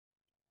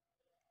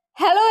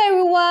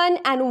everyone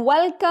and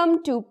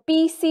welcome to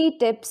PC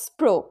Tips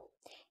Pro.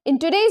 In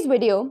today's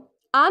video,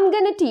 I'm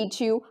going to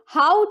teach you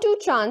how to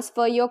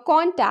transfer your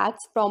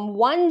contacts from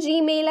one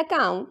Gmail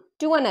account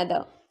to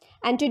another.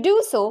 And to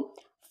do so,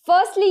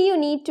 firstly you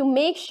need to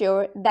make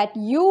sure that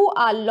you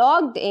are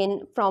logged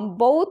in from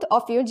both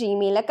of your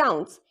Gmail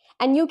accounts.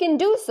 And you can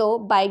do so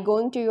by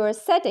going to your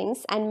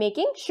settings and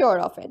making sure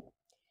of it.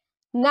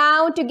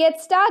 Now to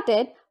get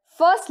started,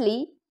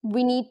 firstly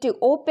we need to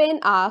open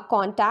our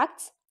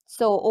contacts.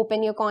 So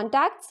open your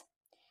contacts,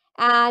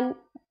 and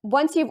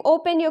once you've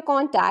opened your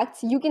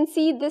contacts, you can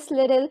see this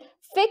little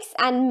fix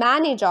and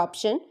manage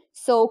option.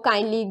 So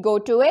kindly go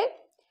to it.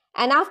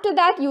 And after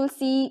that, you'll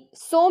see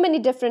so many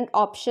different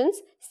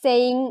options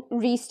saying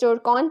restore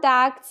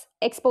contacts,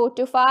 export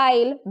to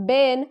file,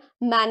 bin,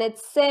 manage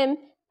SIM,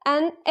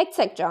 and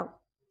etc.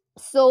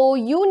 So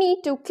you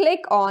need to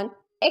click on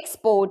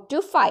export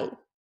to file.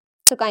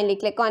 So kindly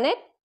click on it.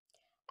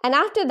 And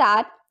after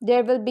that,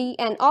 there will be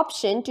an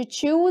option to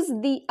choose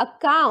the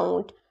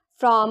account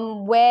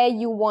from where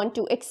you want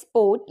to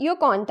export your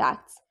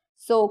contacts.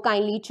 So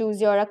kindly choose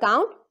your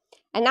account.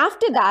 And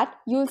after that,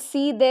 you'll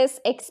see this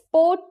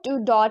export to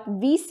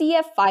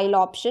 .vcf file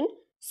option.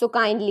 So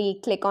kindly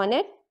click on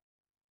it.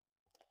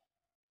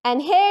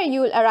 And here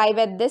you'll arrive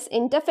at this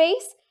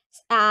interface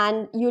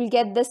and you'll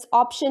get this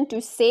option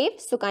to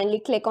save. So kindly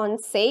click on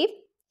save.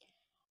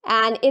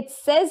 And it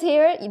says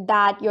here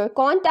that your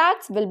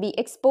contacts will be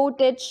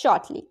exported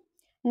shortly.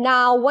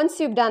 Now, once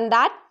you've done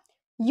that,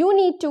 you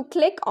need to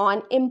click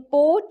on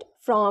import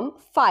from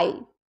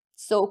file.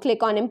 So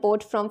click on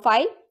import from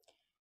file.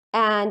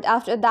 And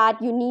after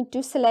that, you need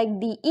to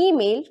select the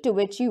email to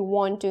which you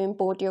want to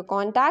import your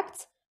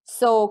contacts.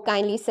 So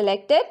kindly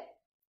select it.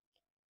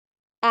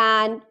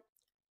 And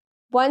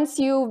once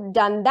you've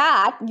done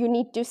that, you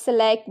need to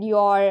select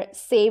your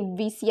saved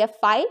VCF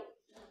file.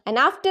 And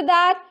after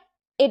that,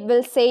 it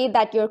will say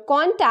that your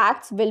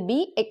contacts will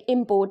be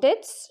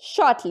imported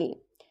shortly.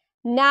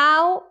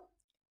 Now,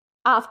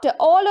 after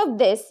all of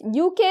this,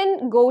 you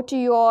can go to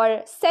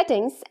your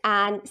settings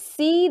and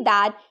see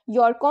that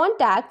your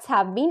contacts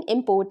have been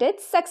imported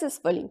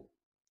successfully.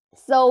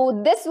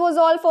 So this was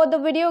all for the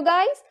video,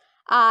 guys.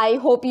 I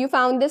hope you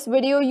found this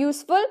video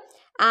useful,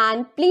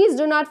 and please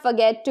do not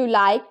forget to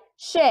like,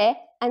 share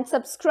and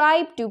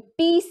subscribe to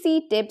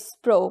PC Tips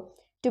Pro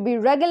to be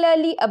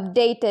regularly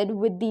updated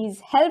with these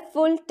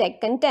helpful tech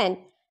content.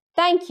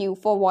 Thank you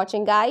for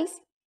watching, guys.